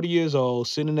think 40 years old,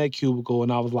 sitting in that cubicle,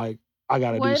 and I was like, I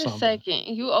gotta do Wait a something.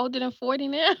 second. You older than 40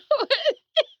 now? How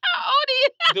old are you?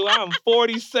 Dude, I'm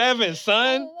 47,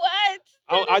 son. What?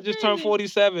 That I is just turned crazy.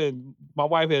 47. My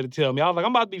wife had to tell me. I was like,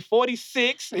 I'm about to be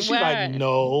 46. And she's like, Right.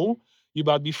 no, you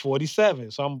about to be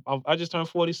 47. So I just turned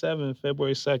 47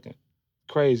 February 2nd.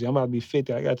 Crazy. I'm about to be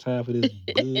 50. I got time for this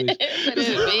bush. For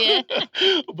this,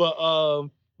 yeah. But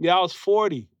yeah, I was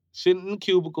 40, sitting in the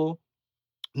cubicle,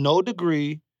 no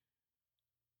degree,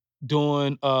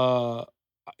 doing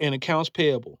in accounts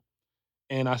payable.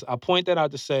 And I point that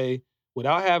out to say,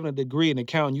 without having a degree in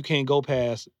accounting, you can't go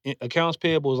past accounts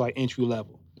payable is like entry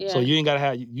level. So Yeah. you ain't gotta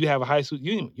have a high school.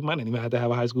 You might not even have to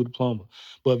have a high school diploma.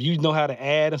 But if you know how to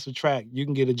add and subtract, you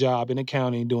can get a job in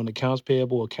accounting doing accounts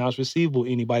payable, accounts receivable.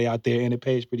 Anybody out there, and it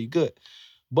pays pretty good.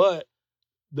 But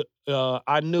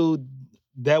I knew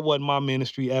that wasn't my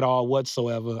ministry at all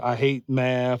whatsoever. I hate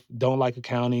math, don't like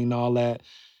accounting and all that.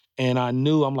 And I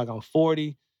knew I'm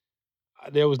 40,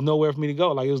 there was nowhere for me to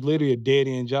go. Like, it was literally a dead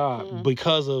end job Mhm.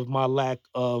 because of my lack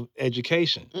of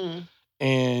education. Mhm.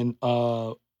 And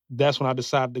that's when I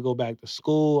decided to go back to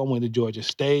school. I went to Georgia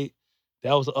State.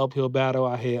 That was an uphill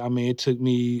battle. It took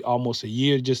me almost a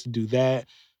year just to do that.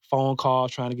 Phone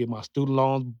calls, trying to get my student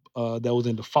loans that was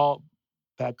in default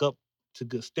back up to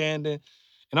good standing.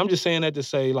 And I'm just saying that to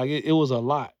say, like, it was a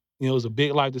lot. It was a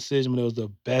big life decision, but it was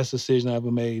the best decision I ever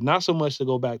made. Not so much to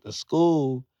go back to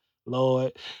school,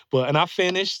 Lord, and I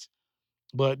finished.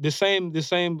 But the same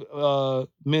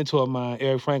mentor of mine,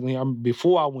 Eric Franklin,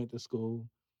 before I went to school,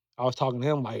 I was talking to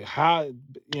him like,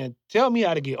 tell me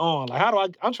how to get on.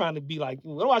 Like, I'm trying to be like,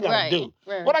 what do I gotta do?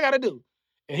 Right. What I gotta do?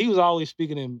 And he was always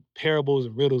speaking in parables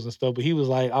and riddles and stuff. But he was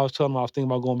like, I was telling him I was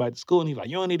thinking about going back to school, and he's like,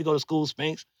 you don't need to go to school,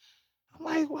 Spinks. I'm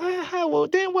like, what? How? Well,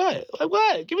 then what? Like,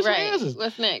 what? Give me some answers.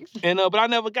 What's next? And but I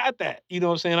never got that. You know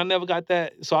what I'm saying? I never got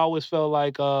that. So I always felt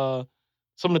like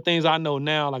some of the things I know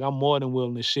now, like I'm more than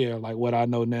willing to share, like what I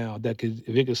know now. If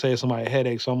it could save somebody a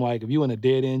headache. So I'm like, if you in a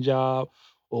dead end job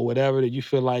or whatever that you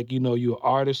feel like, you're an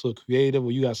artist or creative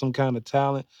or you got some kind of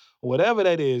talent or whatever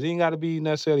that is, it ain't got to be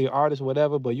necessarily an artist or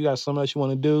whatever, but you got something else you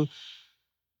want to do,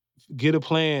 get a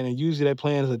plan, and usually that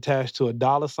plan is attached to a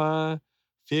dollar sign.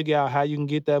 Figure out how you can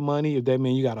get that money. If that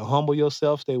means you got to humble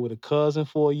yourself, stay with a cousin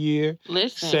for a year,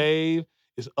 save.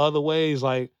 There's other ways.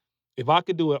 Like, if I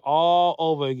could do it all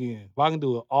over again,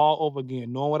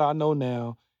 knowing what I know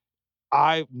now,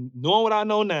 the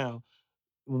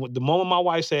moment my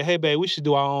wife said, "Hey, babe, we should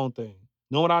do our own thing,"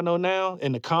 knowing what I know now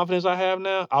and the confidence I have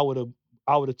now, I would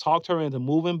have talked her into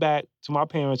moving back to my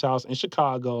parents' house in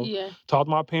Chicago. Yeah. Talked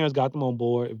to my parents, got them on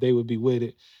board if they would be with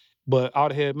it. But I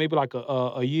would have had maybe like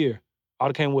a year. I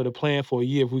would have came with a plan for a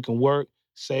year if we can work,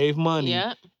 save money,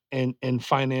 and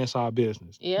finance our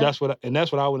business. Yeah. That's what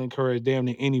I would encourage damn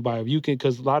near anybody. If you can,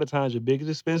 because a lot of times your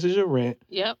biggest expense is your rent.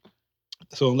 Yep.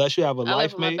 So unless you have a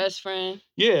life mate, my best friend.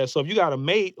 Yeah. So if you got a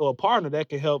mate or a partner, that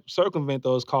can help circumvent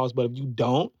those costs. But if you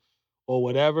don't, or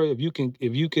whatever, if you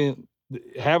can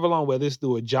have along, whether it's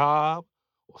through a job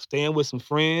or staying with some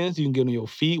friends, you can get on your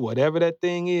feet, whatever that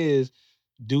thing is,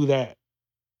 do that.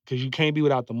 Because you can't be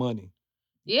without the money.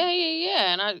 Yeah.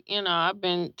 And I've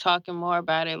been talking more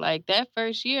about it. Like that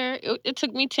first year, it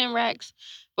took me 10 racks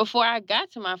before I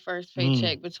got to my first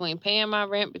paycheck, between paying my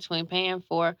rent, between paying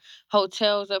for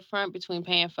hotels up front, between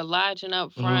paying for lodging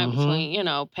up front,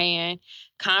 between, paying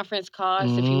conference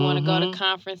costs if you want to go to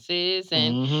conferences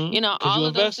and, all you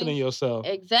of those invested in things. yourself.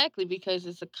 Exactly, because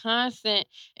it's a constant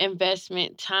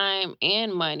investment, time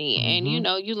and money. And,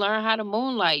 you learn how to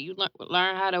moonlight. You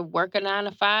learn how to work a 9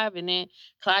 to 5 and then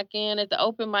clock in at the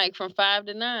open mic from 5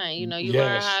 to 9. You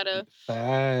learn how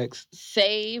to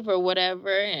save or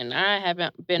whatever. And I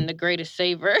haven't been the greatest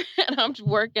saver, and I'm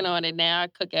working on it now. I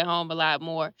cook at home a lot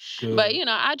more. Good. But,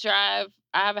 I drive.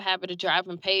 I have a habit of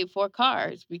driving paid for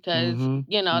cars because,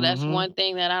 that's one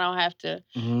thing that I don't have to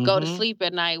go to sleep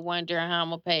at night wondering how I'm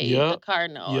going to pay the car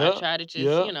note. I try to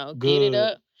just, get it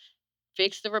up,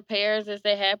 fix the repairs as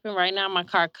they happen. Right now, my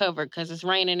car covered because it's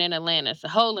raining in Atlanta. It's a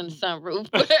hole in the sunroof.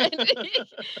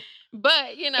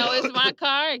 But, it's my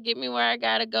car. Get me where I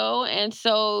got to go. And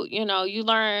so, you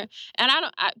learn. And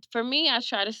for me, I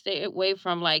try to stay away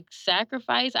from like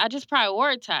sacrifice. I just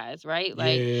prioritize, right?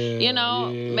 Like,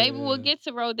 maybe we'll get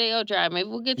to Rodeo Drive. Maybe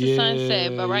we'll get to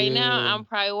Sunset. But right now, I'm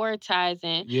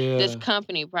prioritizing this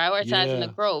company, prioritizing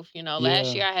the growth.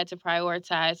 Last year I had to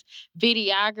prioritize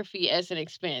videography as an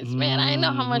expense. Man, I didn't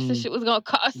know how much this shit was going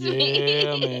to cost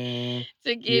me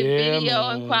to get video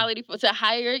and quality to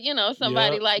hire,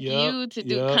 somebody like you to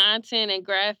do content and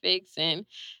graphics. And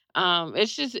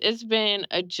it's been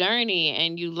a journey,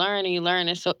 and you learn.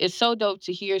 And so it's so dope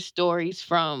to hear stories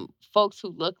from folks who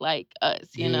look like us,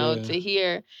 to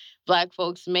hear Black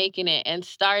folks making it and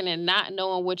starting and not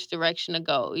knowing which direction to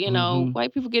go.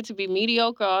 White people get to be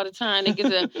mediocre all the time. They get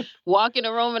to walk in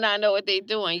a room and not know what they're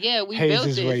doing. Yeah, we built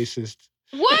this. Racist.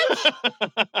 What?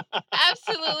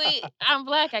 Absolutely. I'm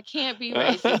Black. I can't be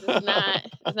racist. It's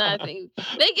not a thing.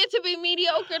 They get to be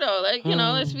mediocre though. Like,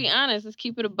 let's be honest. Let's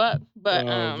keep it a buck. But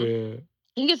I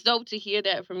think it's dope to hear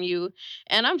that from you.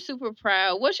 And I'm super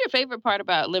proud. What's your favorite part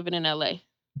about living in LA?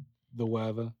 The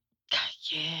weather.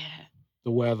 Yeah.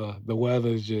 The weather. The weather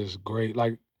is just great.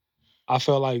 Like, I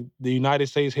felt like the United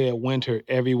States had winter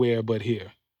everywhere but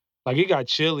here. Like, it got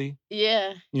chilly.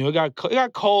 Yeah. It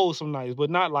got cold some nights, but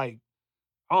not like,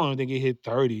 I don't even think it hit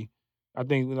 30. I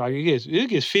think like it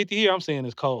gets 50 here. I'm saying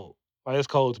it's cold. Like, it's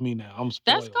cold to me now. I'm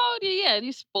spoiled. That's cold Yeah,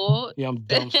 you spoiled. Yeah, I'm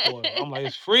dumb spoiled. I'm like,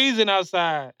 it's freezing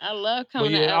outside. I love But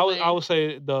coming to yeah, LA. I would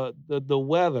say the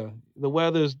weather. The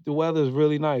weather is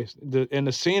really nice. And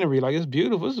the scenery, like it's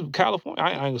beautiful. This is California.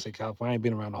 I ain't gonna say California. I ain't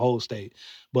been around the whole state,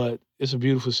 but it's a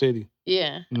beautiful city.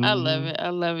 Yeah, I love Mm-hmm. it. I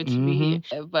love it to be here.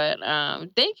 But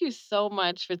thank you so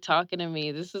much for talking to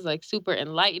me. This is like super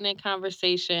enlightening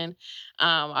conversation.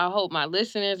 I hope my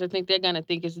listeners, I think they're gonna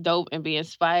think it's dope and be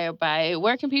inspired by it.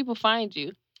 Where can people find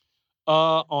you?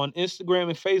 On Instagram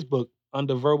and Facebook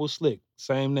under Verbal Slick.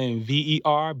 Same name.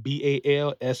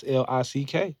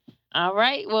 VERBALSLICK. All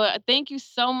right. Well, thank you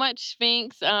so much,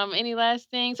 Sphinx. Any last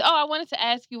things? Oh, I wanted to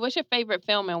ask you, what's your favorite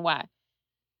film and why?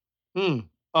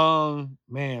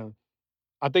 Man.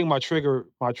 I think my trigger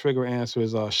answer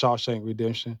is Shawshank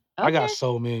Redemption. I got Okay.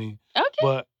 so many. Okay.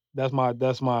 But that's my off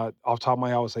the top of my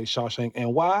head, I would say Shawshank.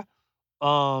 And why?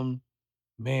 Man,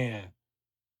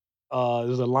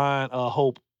 there's a line,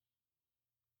 Hope,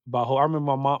 about Hope. I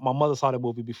remember my mother saw that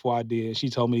movie before I did. She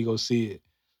told me to go see it.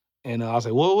 And I was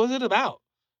like, what was it about?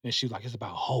 And she was like, it's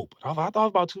about hope. I thought it was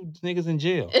about two niggas in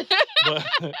jail. But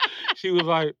she was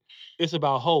like, it's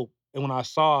about hope. And when I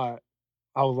saw it,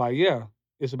 I was like, yeah,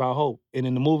 it's about hope. And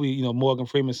in the movie, Morgan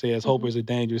Freeman says hope is a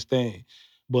dangerous thing.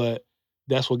 But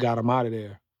that's what got him out of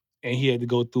there. And he had to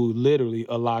go through literally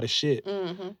a lot of shit.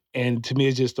 And to me,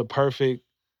 it's just a perfect,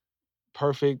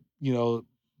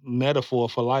 metaphor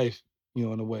for life,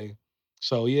 in a way.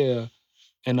 So yeah.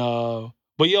 And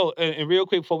but and real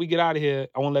quick before we get out of here,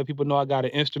 I want to let people know I got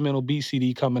an instrumental beat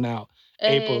CD coming out.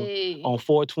 April on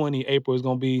 4/20. April is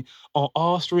gonna be on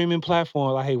all streaming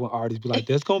platforms. I hate when artists be like,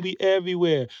 "That's gonna be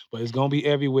everywhere," but it's gonna be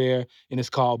everywhere, and it's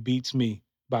called "Beats Me"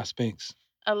 by Sphinx.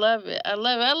 I love it. I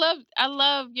love it. I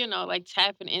love, like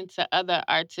tapping into other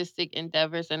artistic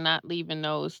endeavors and not leaving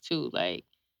those too. Like,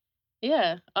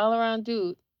 yeah, all around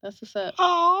dude. That's what's up.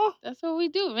 Oh, that's what we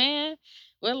do, man.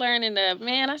 We're learning that,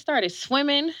 man. I started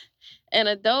swimming in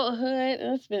adulthood.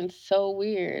 It's been so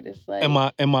weird. It's like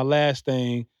and my last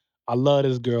thing, I love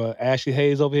this girl, Ashley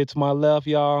Hayes over here to my left,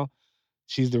 y'all.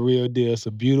 She's the real deal. It's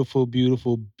a beautiful,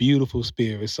 beautiful, beautiful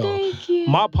spirit. So thank you.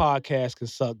 My podcast can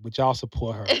suck, but y'all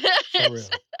support her. For real.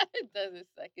 It doesn't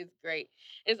suck. It's great.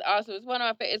 It's awesome. It's one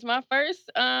of my. It's my first.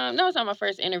 No, it's not my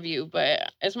first interview,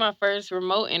 but it's my first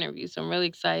remote interview. So I'm really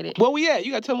excited. Where we at?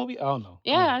 You gotta tell me. I don't know.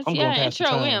 Yeah, I'm going past the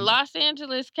intro. time. We in Los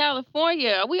Angeles,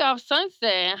 California. We off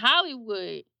Sunset in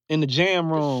Hollywood. In the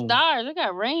jam room. The stars. I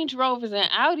got Range Rovers and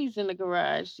Audis in the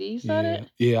garage. You saw that?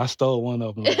 Yeah, I stole one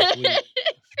of them last week.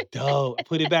 Dope. I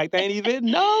put it back. They ain't even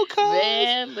know, cuz.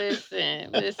 Man,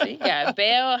 listen. You got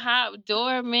bellhop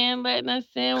doorman letting us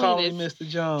in. Call me Mr.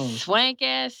 Jones. Swank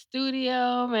ass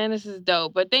studio. Man, this is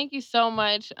dope. But thank you so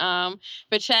much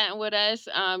for chatting with us.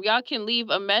 Y'all can leave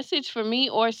a message for me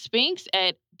or Sphinx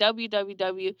at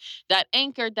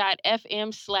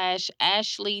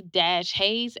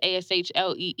www.anchor.fm/Ashley-Hayes,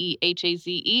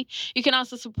 ASHLEEHAZE. You can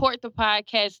also support the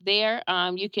podcast there.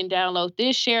 You can download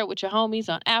this, share it with your homies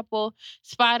on Apple,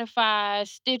 Spotify,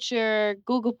 Stitcher,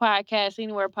 Google Podcasts,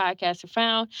 anywhere podcasts are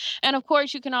found. And of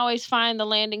course, you can always find the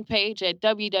landing page at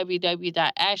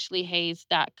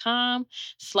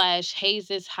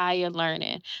www.ashleyhayes.com/Hayes' Higher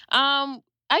Learning. I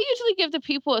usually give the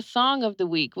people a song of the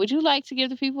week. Would you like to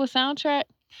give the people a soundtrack?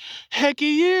 Heck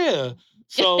yeah.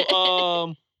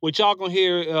 So what y'all gonna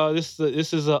hear, this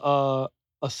is a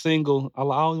single. I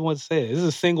always want to say it. This is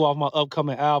a single off my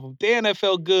upcoming album. Damn, that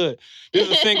felt good. This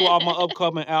is a single off my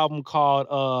upcoming album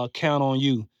called Count on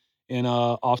You, and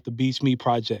off the Beats Me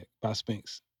project by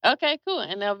Sphinx. Okay, cool.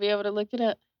 And they'll be able to look it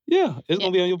up. Yeah, it's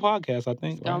gonna be on your podcast, I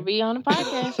think. It's gonna be on the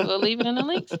podcast. We'll leave it in the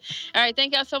links. All right,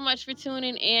 thank y'all so much for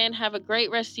tuning in. Have a great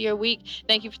rest of your week.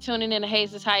 Thank you for tuning in to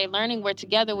Hayes' Higher Learning, where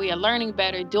together we are learning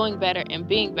better, doing better, and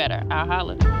being better. I'll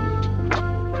holla.